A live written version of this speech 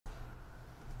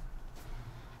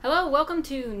Hello, welcome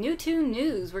to New Toon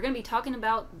News. We're going to be talking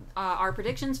about our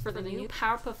predictions for the new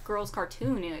Powerpuff Girls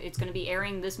cartoon. It's going to be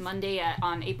airing this Monday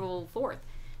on April 4th.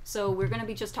 So we're going to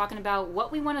be just talking about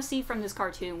what we want to see from this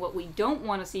cartoon, what we don't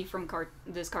want to see from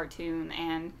this cartoon,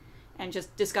 and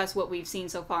just discuss what we've seen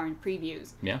so far in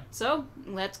previews. Yeah. So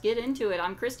let's get into it.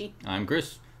 I'm Kristy. I'm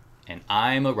Chris, and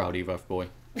I'm a rowdy rough boy.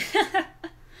 That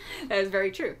is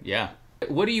very true. Yeah.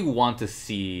 What do you want to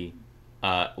see?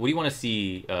 What do you want to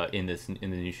see in the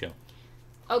new show?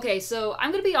 Okay, so I'm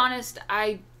gonna be honest.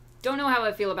 I don't know how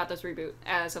I feel about this reboot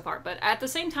so far, but at the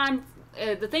same time,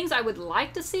 the things I would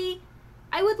like to see,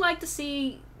 I would like to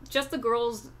see just the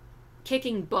girls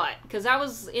kicking butt, because I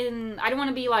don't want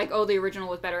to be like, oh, the original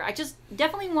was better. I just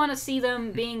definitely want to see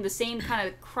them being the same kind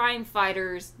of crime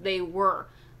fighters they were.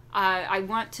 I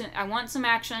want some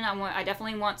action. I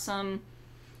definitely want some.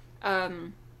 I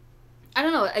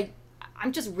don't know.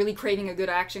 I'm just really craving a good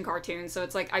action cartoon, so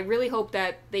it's like I really hope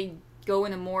that they go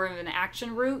in a more of an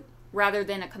action route rather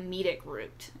than a comedic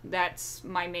route. That's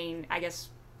my main,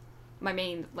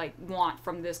 like want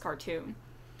from this cartoon.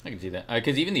 I can see that,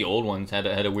 because even the old ones had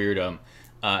a weird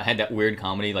had that weird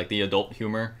comedy, like the adult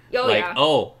humor. Oh, like, yeah.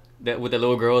 Oh, that with the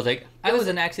little girls, like, I was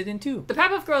an accident too. The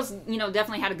Powerpuff Girls,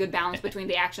 definitely had a good balance between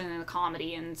the action and the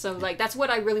comedy, and so like that's what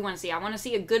I really want to see. I want to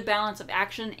see a good balance of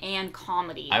action and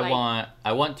comedy. I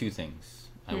want two things.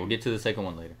 I will get to the second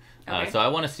one later. Okay. So I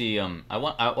want to see I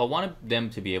want them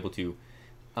to be able to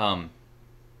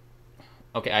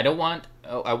okay, I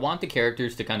want the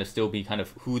characters to kind of still be kind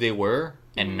of who they were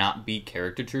and not be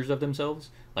caricatures of themselves.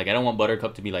 Like, I don't want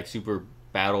Buttercup to be like super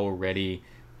battle ready,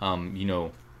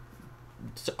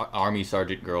 army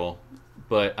sergeant girl,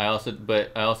 but I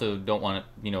also don't want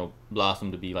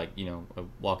Blossom to be like a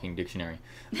walking dictionary.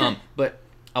 But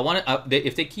I want to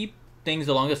if they keep things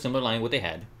along a similar line what they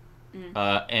had,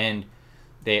 and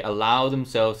they allow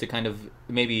themselves to kind of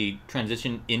maybe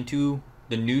transition into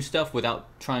the new stuff without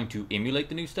trying to emulate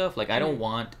the new stuff. Like, I don't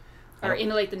want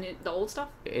emulate the old stuff.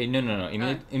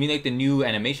 No. Emulate the new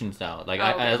animation style. Like,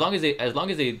 okay. As long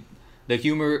as the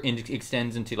humor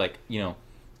extends into like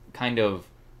kind of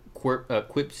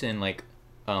quips and like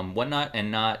whatnot,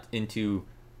 and not into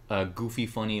goofy,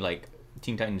 funny like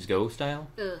Teen Titans Go style.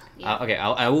 Yeah. Okay,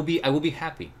 I will be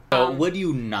happy. What do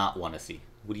you not want to see?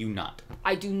 What do you not?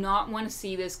 I do not want to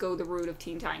see this go the route of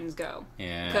Teen Titans Go.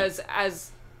 Yeah.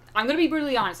 Because I'm gonna be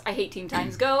brutally honest, I hate Teen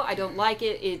Titans Go. I don't like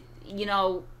it.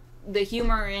 The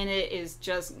humor in it is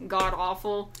just god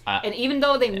awful. And even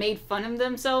though they made fun of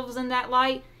themselves in that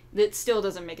light, that still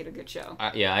doesn't make it a good show.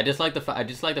 I just like the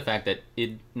fact that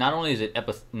it not only is it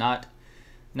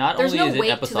There's no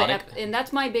weight episodic, to and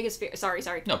that's my biggest fear. Sorry.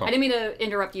 No problem. I didn't mean to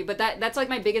interrupt you, but that's like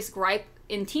my biggest gripe.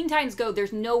 In Teen Titans Go,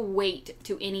 there's no weight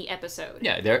to any episode.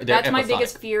 Yeah, they're that's episodic. My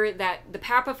biggest fear, that the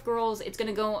Powerpuff Girls, it's going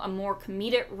to go a more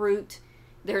comedic route.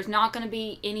 There's not going to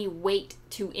be any weight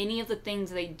to any of the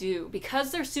things they do.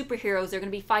 Because they're superheroes, they're going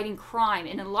to be fighting crime.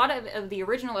 And in a lot of the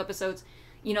original episodes,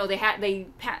 they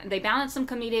balanced some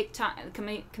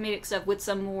comedic stuff with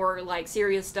some more like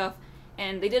serious stuff,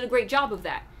 and they did a great job of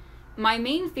that. My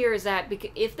main fear is that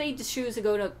if they choose to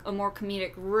go to a more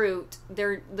comedic route,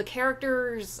 the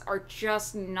characters are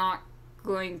just not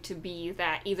going to be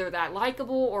either that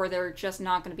likable, or they're just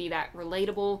not going to be that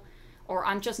relatable, or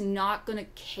I'm just not going to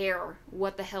care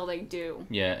what the hell they do.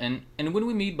 Yeah, and when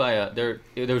we mean by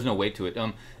there's no weight to it.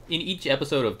 In each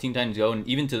episode of Teen Titans Go, and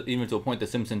even to a point, The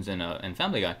Simpsons and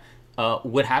Family Guy,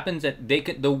 what happens that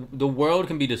the world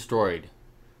can be destroyed.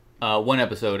 One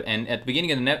episode, and at the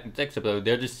beginning of the next episode,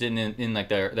 they're just sitting in like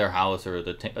their house or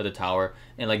the tower,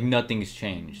 and like nothing's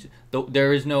changed.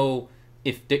 There is no,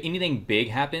 if anything big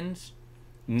happens,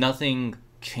 nothing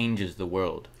changes the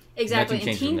world. Exactly,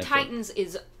 and Teen Titans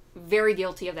is very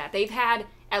guilty of that. They've had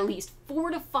at least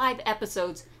 4 to 5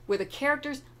 episodes where the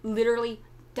characters literally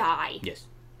die. Yes.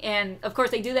 And of course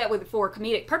they do that for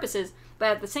comedic purposes, but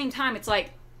at the same time it's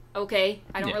like, okay,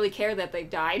 I don't really care that they've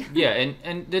died. Yeah,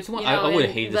 and that's one I would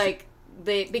hate. Like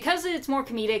because it's more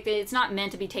comedic, it's not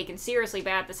meant to be taken seriously.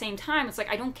 But at the same time, it's like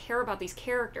I don't care about these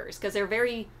characters because they're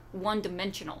very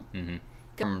one-dimensional.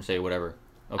 Say whatever.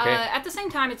 Okay. At the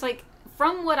same time, it's like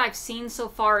from what I've seen so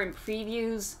far in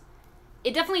previews,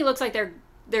 it definitely looks like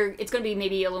it's going to be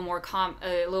maybe a little more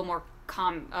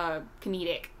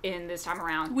comedic in this time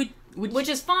around, which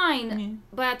is fine.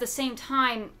 But at the same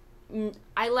time,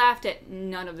 I laughed at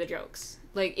none of the jokes.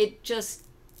 Like,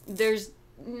 there's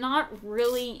not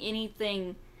really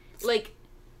anything, like,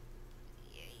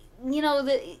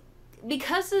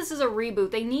 because this is a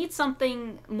reboot, they need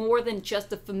something more than just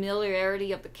the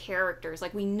familiarity of the characters.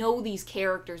 Like, we know these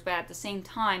characters, but at the same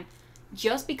time,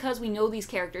 just because we know these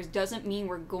characters doesn't mean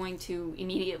we're going to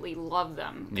immediately love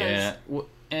them. Yeah,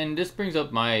 and this brings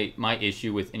up my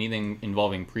issue with anything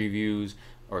involving previews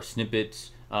or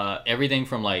snippets. Everything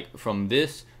from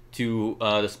this to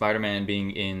the Spider-Man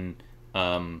being in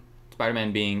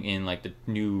like the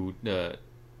new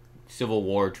Civil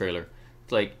War trailer.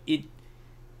 It's like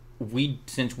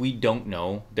since we don't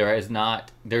know, there's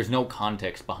no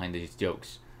context behind these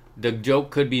jokes. The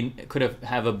joke could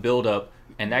have a build up,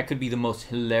 and that could be the most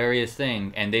hilarious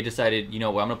thing, and they decided, I'm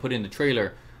gonna put it in the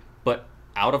trailer, but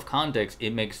out of context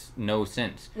it makes no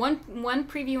sense. One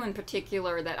preview in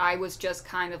particular that I was just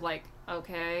kind of like,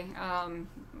 okay,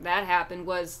 that happened,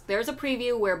 was there's a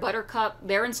preview where Buttercup,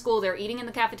 they're in school, they're eating in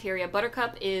the cafeteria.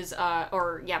 Buttercup is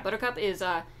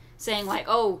saying like,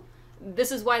 oh,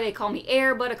 this is why they call me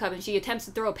Air Buttercup, and she attempts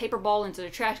to throw a paper ball into the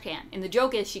trash can. And the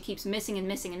joke is she keeps missing and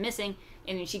missing and missing,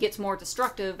 and she gets more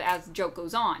destructive as the joke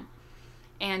goes on.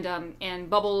 And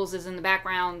Bubbles is in the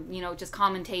background, just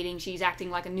commentating. She's acting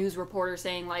like a news reporter,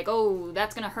 saying like, oh,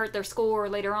 that's gonna hurt their score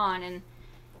later on. And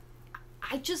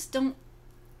I just don't.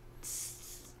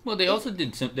 Well, they also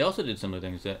did similar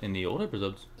things in the old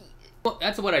episodes. Well,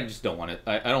 that's what I just don't want to.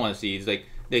 I don't want to see. It's like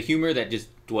the humor that just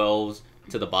dwells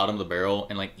to the bottom of the barrel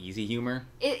and like easy humor.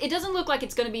 It doesn't look like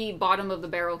it's going to be bottom of the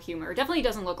barrel humor. It definitely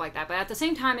doesn't look like that. But at the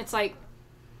same time, it's like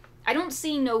I don't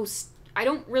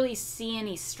really see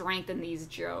any strength in these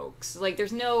jokes. Like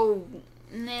there's no.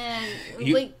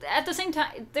 Like at the same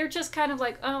time, they're just kind of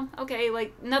like, oh, okay.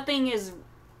 Like nothing is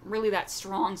really that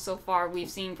strong so far we've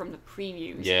seen from the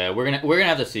previews. Yeah, we're gonna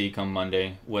have to see come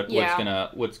Monday how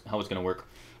it's gonna work.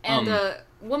 And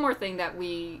one more thing that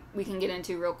we can get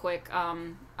into real quick.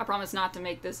 I promise not to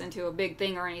make this into a big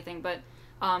thing or anything, but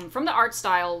from the art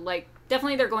style, like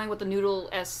definitely they're going with the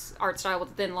noodle-esque art style with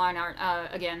the thin line art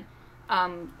again.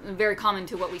 Very common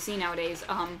to what we see nowadays.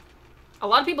 A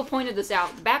lot of people pointed this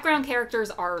out. Background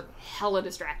characters are hella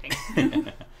distracting.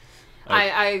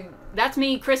 That's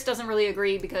me. Chris doesn't really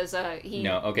agree because he.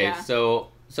 No, okay. Yeah.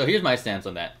 So here's my stance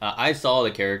on that. I saw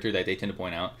the character that they tend to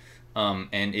point out,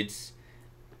 and it's.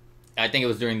 I think it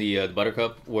was during the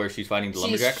Buttercup where she's fighting the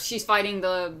lumberjack. She's fighting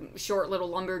the short little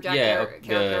lumberjack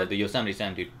character. the Yosemite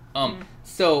Sam dude.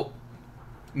 So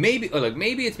maybe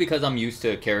it's because I'm used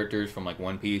to characters from like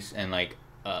One Piece and like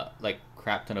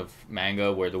crap ton of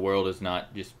manga where the world is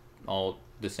not just all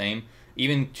the same.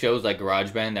 Even shows like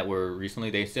GarageBand that were recently,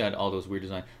 they still had all those weird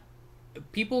designs.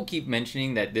 People keep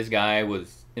mentioning that this guy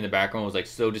was in the background was like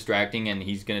so distracting and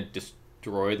he's gonna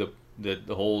destroy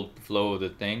the whole flow of the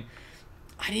thing.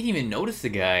 I didn't even notice the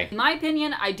guy. In my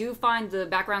opinion, I do find the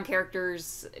background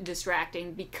characters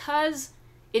distracting because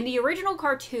in the original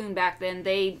cartoon back then,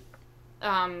 they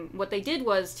what they did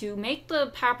was to make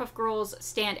the Powerpuff Girls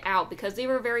stand out because they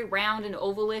were very round and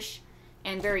ovalish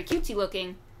and very cutesy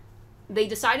looking. They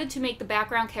decided to make the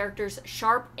background characters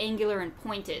sharp, angular, and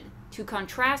pointed to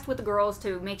contrast with the girls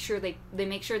to make sure they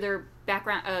make sure their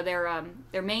background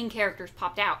their main characters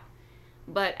popped out.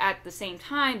 But at the same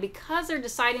time, because they're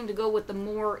deciding to go with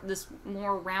this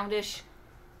more roundish,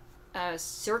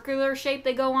 circular shape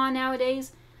they go on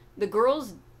nowadays, the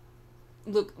girls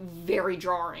look very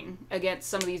jarring against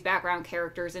some of these background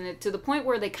characters, and to the point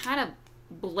where they kind of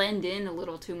blend in a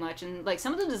little too much. And like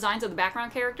some of the designs of the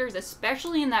background characters,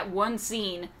 especially in that one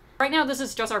scene. Right now, this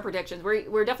is just our predictions.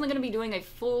 We're definitely going to be doing a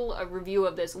full review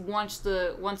of this once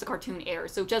the cartoon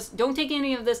airs. So just don't take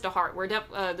any of this to heart.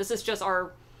 This is just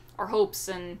our hopes,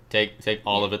 and take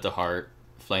all of it to heart.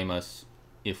 Flame us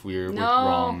if we're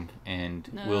wrong, and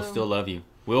we'll still love you.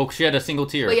 We'll shed a single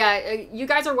tear. But yeah, you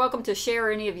guys are welcome to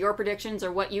share any of your predictions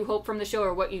or what you hope from the show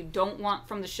or what you don't want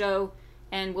from the show,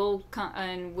 and we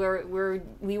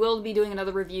will be doing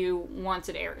another review once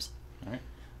it airs. All right.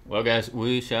 Well, guys,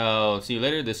 we shall see you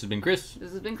later. This has been Chris.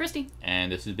 This has been Kristy.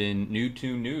 And this has been New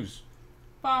Toon News.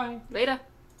 Bye. Later.